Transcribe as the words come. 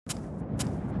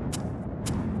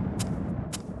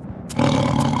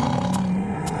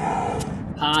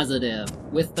positive.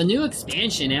 With the new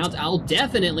expansion out, I'll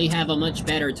definitely have a much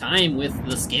better time with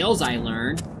the skills I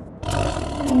learned.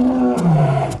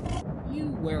 You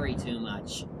worry too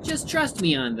much. Just trust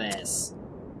me on this.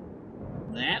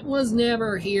 That was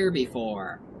never here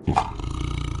before.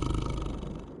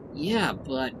 Yeah,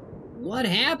 but what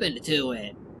happened to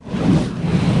it?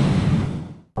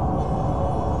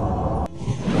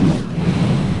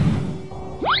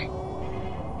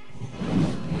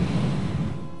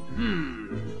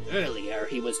 Earlier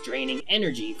he was draining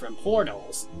energy from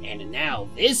portals, and now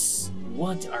this?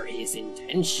 What are his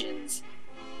intentions?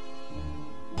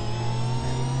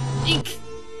 Ink!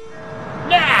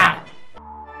 Nah!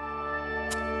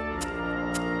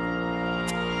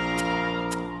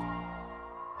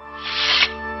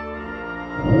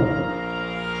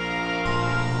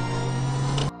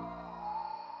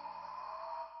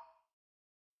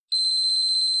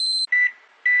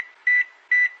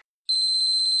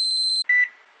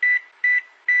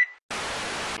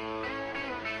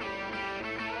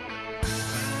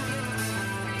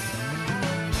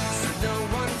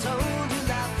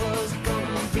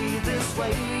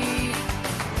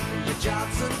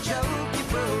 Job's a joke you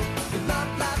broke, your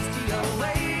love life's the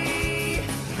away.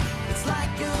 It's like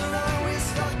you're always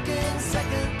stuck in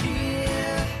second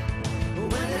gear,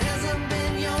 when it hasn't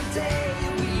been your day,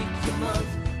 your week, your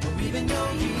month, or even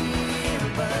your year.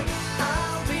 But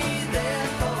I'll be there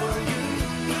for you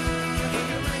when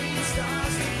the rain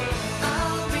starts to fall.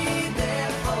 I'll be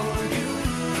there for you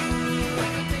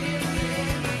when the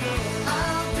feeling goes.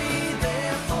 I'll be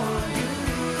there for you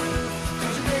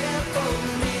 'cause you're there for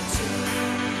me too.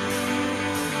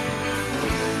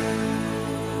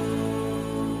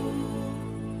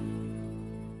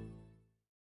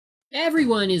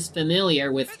 Everyone is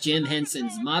familiar with Jim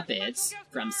Henson's Muppets.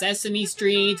 From Sesame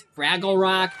Street, Fraggle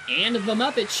Rock, and The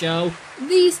Muppet Show,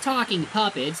 these talking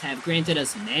puppets have granted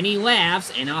us many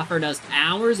laughs and offered us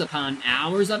hours upon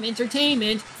hours of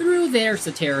entertainment through their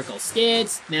satirical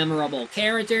skits, memorable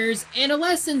characters, and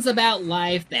lessons about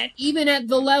life that, even at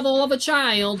the level of a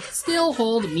child, still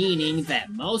hold meaning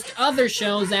that most other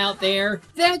shows out there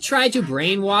that try to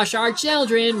brainwash our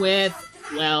children with,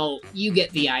 well, you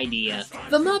get the idea.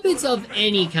 The Muppets of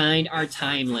any kind are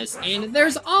timeless, and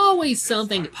there's always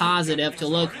something positive to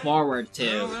look forward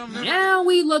to. Now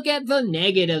we look at the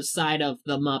negative side of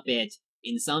the Muppet,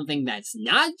 in something that's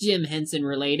not Jim Henson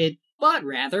related, but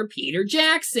rather Peter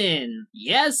Jackson.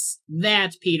 Yes,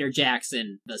 that Peter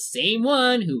Jackson, the same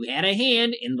one who had a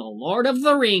hand in the Lord of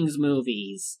the Rings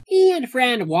movies. He and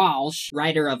Fran Walsh,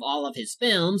 writer of all of his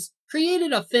films,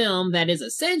 created a film that is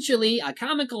essentially a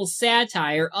comical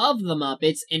satire of the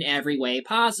Muppets in every way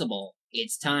possible.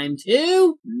 It's time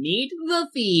to meet the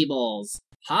Feebles.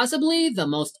 Possibly the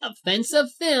most offensive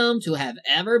film to have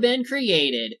ever been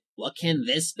created. What can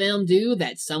this film do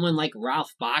that someone like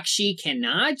Ralph Bakshi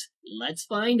cannot? Let's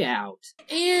find out.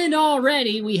 And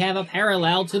already we have a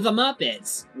parallel to the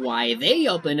Muppets. Why, they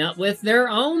open up with their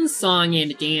own song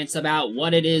and dance about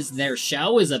what it is their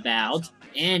show is about.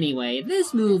 Anyway,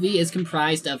 this movie is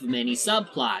comprised of many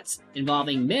subplots,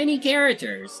 involving many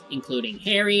characters, including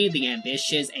Harry, the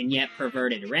ambitious and yet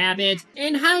perverted rabbit,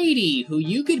 and Heidi, who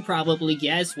you could probably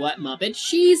guess what Muppet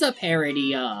she's a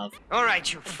parody of.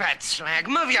 Alright, you fat slag,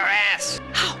 move your ass!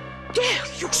 How dare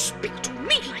you speak to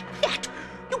me like that?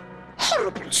 You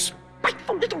horrible,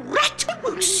 spiteful little rat! I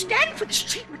won't stand for this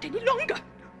treatment any longer.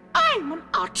 I'm an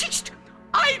artist.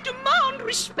 I demand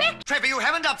respect! Trevor, you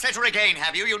haven't upset her again,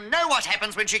 have you? You know what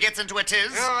happens when she gets into a tiz.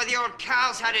 Oh, the old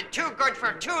cow's had it too good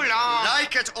for too long.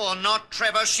 Like it or not,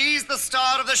 Trevor, she's the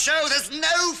star of the show. There's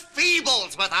no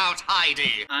Feebles without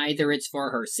Heidi. Either it's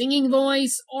for her singing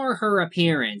voice or her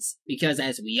appearance, because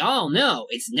as we all know,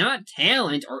 it's not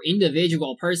talent or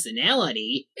individual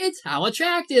personality, it's how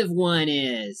attractive one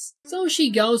is. So she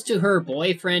goes to her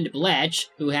boyfriend Bletch,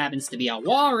 who happens to be a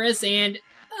walrus, and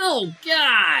oh,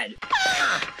 God!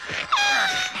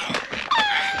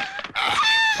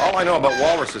 All I know about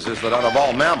walruses is that out of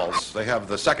all mammals, they have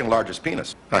the second largest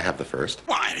penis. I have the first.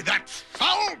 Why, that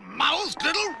foul-mouthed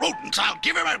little rodent. I'll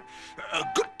give him a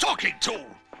good talking to.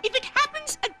 If it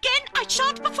happens again, I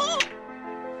shan't perform.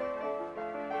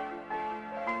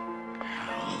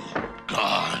 Oh,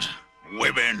 God.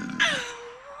 Women.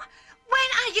 When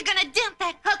are you gonna dump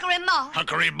that hookery mall?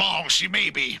 Hookery Mall, she may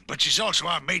be, but she's also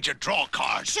our major draw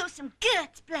card. Show some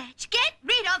guts, Bletch. Get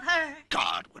rid of her.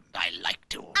 God, wouldn't I like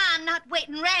to? I'm not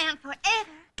waiting around forever.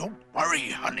 Don't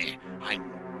worry, honey. I'm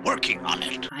working on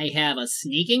it. I have a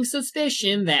sneaking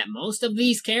suspicion that most of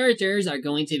these characters are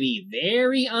going to be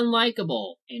very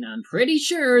unlikable, and I'm pretty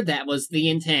sure that was the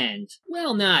intent.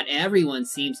 Well, not everyone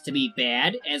seems to be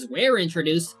bad, as we're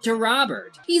introduced to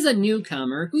Robert. He's a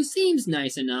newcomer who seems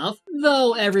nice enough,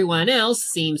 though everyone else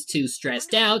seems too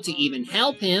stressed out to even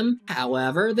help him.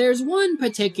 However, there's one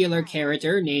particular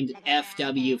character named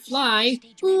F.W. Fly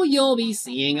who you'll be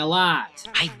seeing a lot.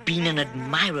 I've been an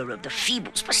admirer of the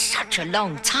Feebles for such a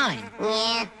long time.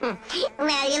 Yeah,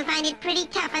 well, you'll find it pretty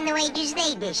tough on the wages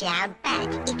they dish out,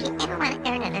 but if you ever want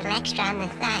to earn a little extra on the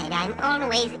side, I'm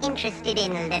always interested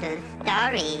in little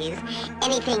stories.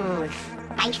 Anything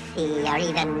spicy or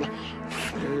even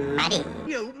smutty.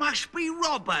 You must be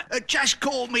Robert. Just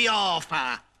call me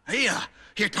Arthur. Here,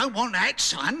 you don't want that,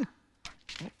 son.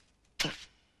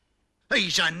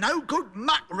 He's a no-good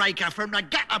muckraker from the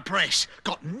gutter press.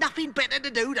 Got nothing better to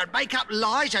do than make up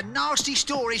lies and nasty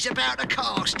stories about the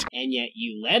cast. And yet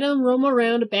you let him roam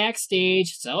around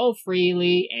backstage so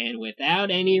freely and without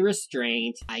any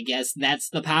restraint. I guess that's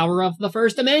the power of the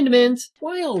First Amendment.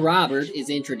 While Robert is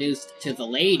introduced to the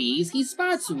ladies, he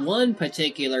spots one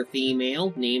particular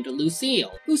female named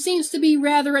Lucille, who seems to be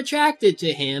rather attracted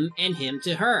to him and him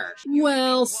to her.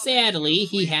 Well, sadly,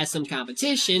 he has some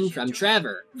competition from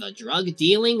Trevor, the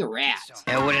drug-dealing rat.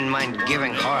 I wouldn't mind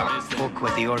giving her a poke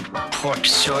with the old pork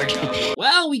sword.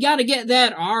 Well, we gotta get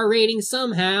that R rating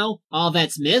somehow. All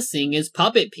that's missing is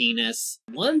Puppet Penis.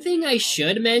 One thing I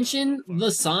should mention,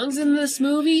 the songs in this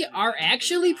movie are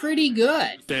actually pretty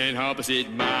good. Stand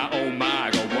opposite my, oh my,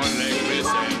 got one leg missing.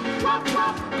 Got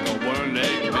one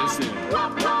leg missing.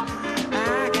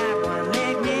 I got one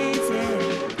leg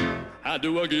missing. How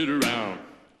do I get around?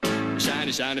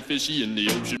 Shiny, shiny, fishy in the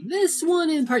ocean. This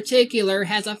one in particular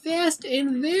has a fast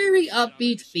and very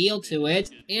upbeat feel to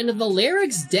it, and the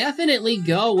lyrics definitely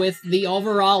go with the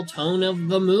overall tone of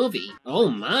the movie. Oh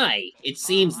my, it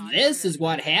seems this is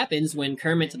what happens when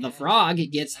Kermit the Frog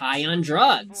gets high on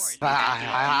drugs.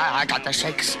 I got the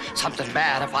shakes. Something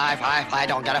bad. If I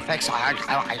don't get a fix,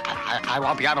 I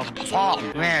won't be able to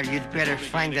perform. Well, you'd better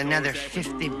find another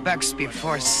 $50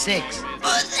 before 6.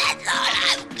 That's all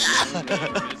I've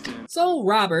got. So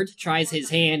Robert tries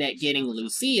his hand at getting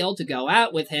Lucille to go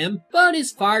out with him, but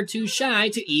is far too shy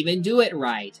to even do it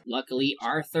right. Luckily,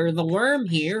 Arthur the Worm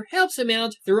here helps him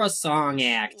out through a song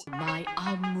act. My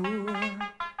amour,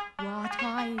 what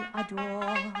I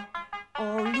adore,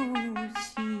 oh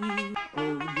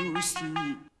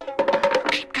Lucy.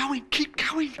 Keep going, keep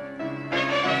going.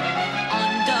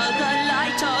 Under the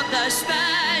light of the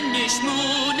Spanish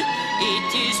moon,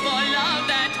 it is for love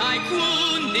that I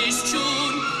croon this tune.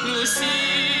 Lucille,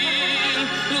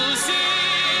 Lucille,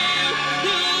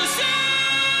 Lucille.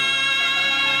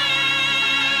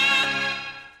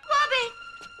 Robert,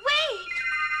 wait!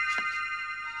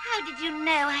 How did you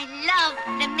know I love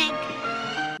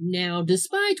flamenco? Now,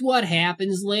 despite what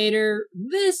happens later,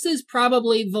 this is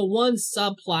probably the one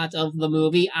subplot of the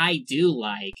movie I do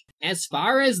like. As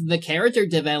far as the character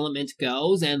development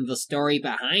goes and the story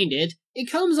behind it, it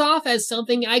comes off as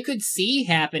something I could see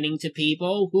happening to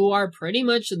people who are pretty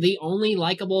much the only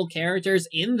likable characters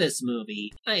in this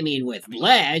movie. I mean, with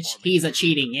Bletch, he's a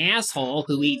cheating asshole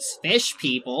who eats fish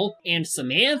people, and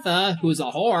Samantha, who's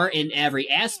a whore in every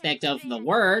aspect of the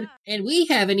word, and we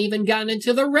haven't even gotten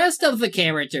into the rest of the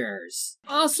characters.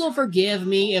 Also, forgive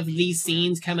me if these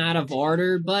scenes come out of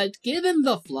order, but given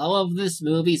the flow of this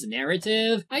movie's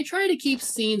narrative, I try to keep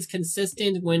scenes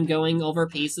consistent when going over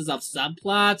pieces of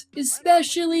subplot,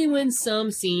 especially when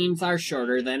some scenes are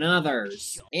shorter than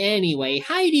others. Anyway,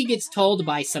 Heidi gets told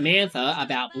by Samantha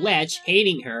about Bletch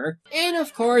hating her, and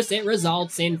of course it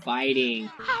results in fighting.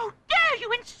 How dare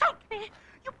you insult me?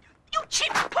 You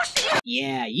cheap pussy!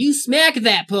 Yeah, you smack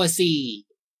that pussy!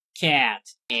 Cat.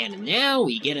 And now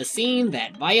we get a scene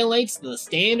that violates the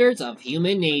standards of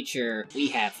human nature. We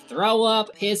have throw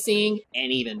up, pissing,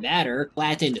 and even better,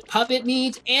 flattened puppet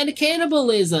meat and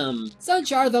cannibalism.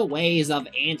 Such are the ways of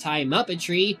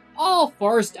anti-Muppetry, all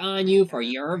forced on you for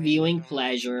your viewing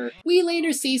pleasure. We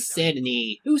later see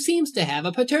Sydney, who seems to have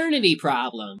a paternity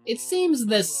problem. It seems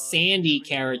this Sandy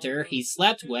character he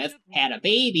slept with had a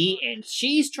baby, and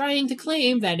she's trying to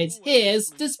claim that it's his,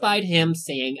 despite him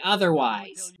saying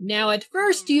otherwise. Now at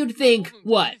first you'd think,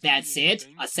 what, that's it?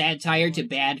 A satire to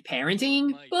bad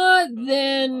parenting? But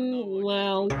then,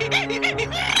 well...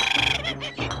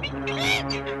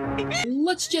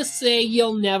 let's just say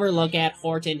you'll never look at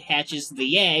Horton hatches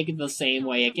the egg the same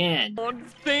way again.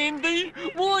 Sandy,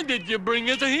 why did you bring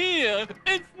it here?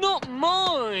 It's not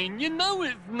mine. You know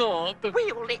it's not.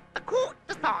 We'll let the court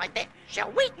decide that,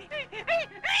 shall we?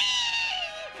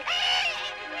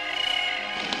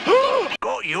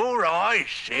 Got your eyes,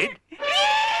 Sid.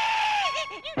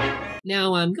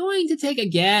 Now I'm going to take a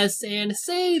guess and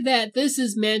say that this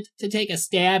is meant to take a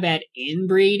stab at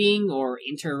inbreeding or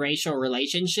interracial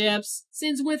relationships,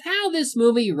 since with how this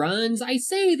movie runs, I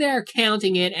say they're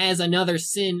counting it as another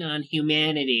sin on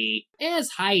humanity.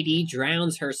 As Heidi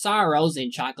drowns her sorrows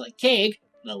in chocolate cake,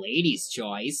 the lady's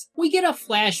choice, we get a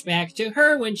flashback to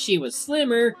her when she was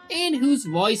slimmer and whose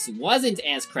voice wasn't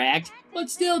as cracked, but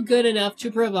still good enough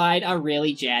to provide a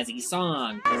really jazzy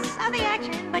song. I saw the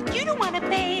action, but you don't want to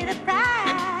pay the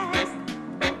price.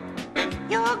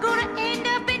 You're gonna end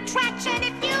up in traction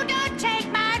if you don't take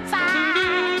my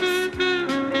advice.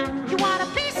 You want a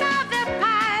piece of the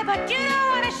pie, but you don't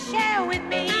want to share with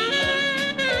me.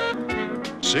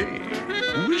 Say,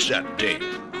 who is that dame?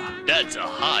 That's a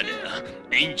hotter.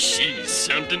 Ain't she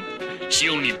something? She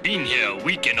only been here a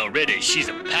weekend already. She's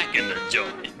a packing the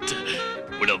joint.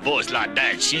 With a voice like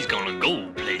that, she's gonna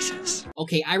go places.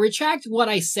 Okay, I retract what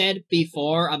I said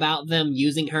before about them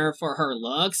using her for her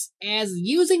looks, as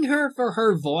using her for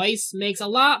her voice makes a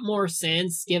lot more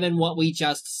sense given what we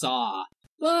just saw.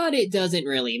 But it doesn't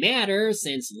really matter,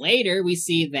 since later we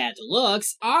see that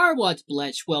looks are what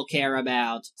Bletch will care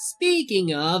about.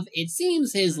 Speaking of, it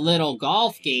seems his little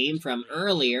golf game from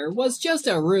earlier was just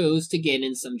a ruse to get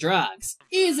in some drugs.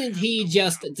 Isn't he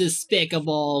just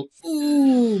despicable?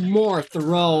 Ooh, more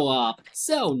throw up.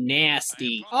 So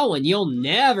nasty. Oh, and you'll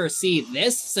never see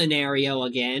this scenario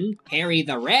again. Harry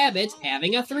the Rabbit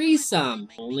having a threesome.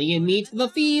 Only in Meet the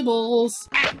Feebles.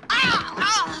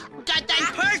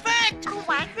 That perfect!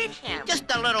 What's with him? Just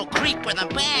a little creep with a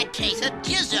bad case of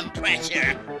jism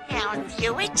pressure. How's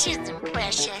your witchism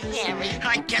pressure, Harry?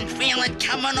 I can feel it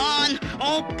coming on.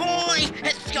 Oh boy,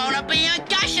 it's gonna be a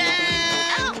gusher!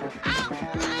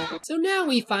 So now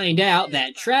we find out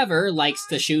that Trevor likes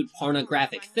to shoot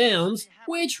pornographic films,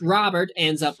 which Robert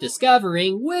ends up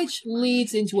discovering, which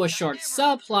leads into a short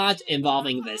subplot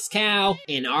involving this cow,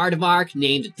 an aardvark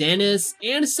named Dennis,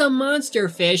 and some monster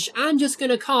fish I'm just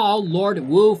gonna call Lord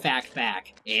Woo Fack.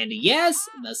 And yes,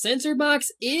 the censor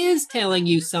box is telling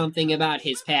you something about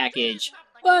his package.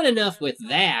 But enough with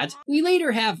that. We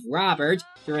later have Robert,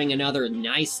 during another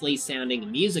nicely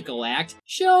sounding musical act,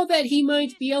 show that he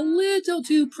might be a little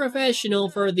too professional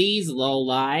for these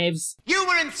lowlives. You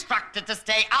were instructed to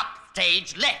stay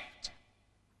upstage left.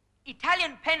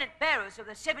 Italian pennant bearers of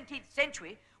the 17th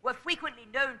century were frequently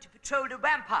known to patrol the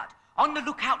rampart, on the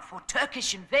lookout for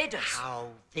Turkish invaders. How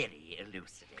very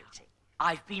elucidating.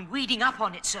 I've been reading up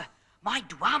on it, sir. My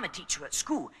drama teacher at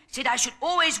school said I should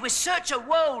always research a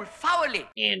role thoroughly.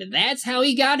 And that's how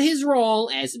he got his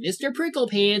role as Mr.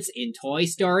 Pricklepants in Toy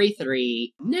Story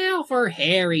 3. Now for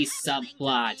Harry's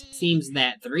subplot. Seems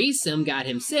that threesome got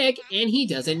him sick and he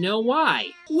doesn't know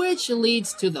why. Which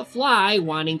leads to the Fly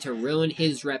wanting to ruin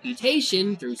his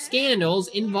reputation through scandals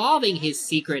involving his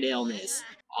secret illness.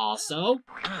 Also,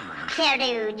 Care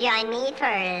to join me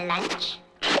for lunch?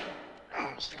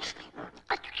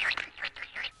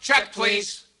 Check,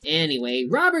 please. Anyway,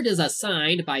 Robert is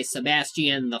assigned by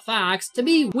Sebastian the Fox to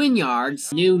be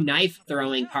Wynyard's new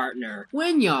knife-throwing partner.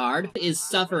 Wynyard is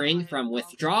suffering from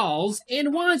withdrawals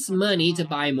and wants money to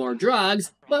buy more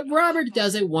drugs, but Robert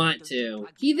doesn't want to.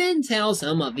 He then tells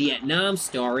him a Vietnam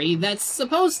story that's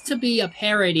supposed to be a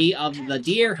parody of The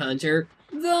Deer Hunter,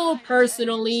 though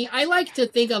personally, I like to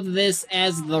think of this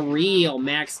as the real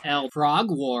Max Hell Frog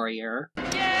Warrior.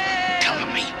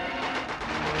 Cover me.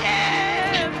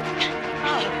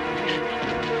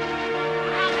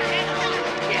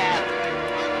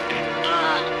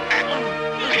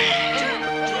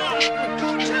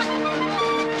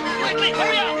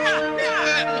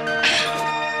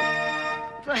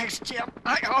 Thanks, Jim.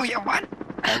 I owe you one.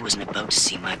 I wasn't about to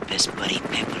see my best buddy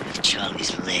peppered with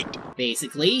Charlie's lead.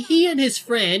 Basically, he and his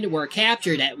friend were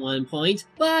captured at one point,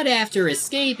 but after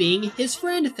escaping, his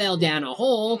friend fell down a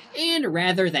hole, and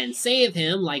rather than save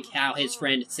him like how his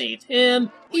friend saved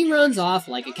him, he runs off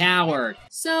like a coward.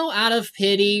 So out of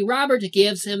pity, Robert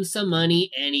gives him some money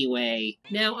anyway.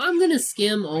 Now I'm gonna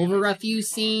skim over a few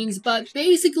scenes, but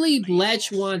basically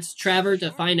Bletch wants Trevor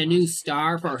to find a new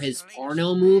star for his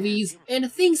porno movies,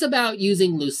 and thinks about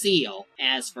using Lucille.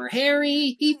 As for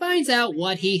Harry, he finds out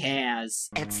what he has.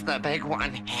 It's the big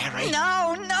one, Harry.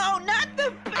 No, not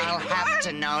the big I'll have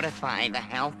to notify the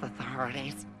health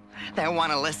authorities. They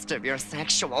want a list of your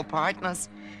sexual partners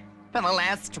for the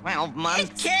last 12 months.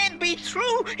 It can't be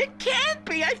true. It can't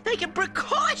be. I've taken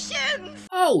precautions.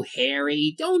 Oh,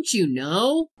 Harry, don't you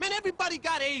know? Man, everybody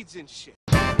got AIDS and shit.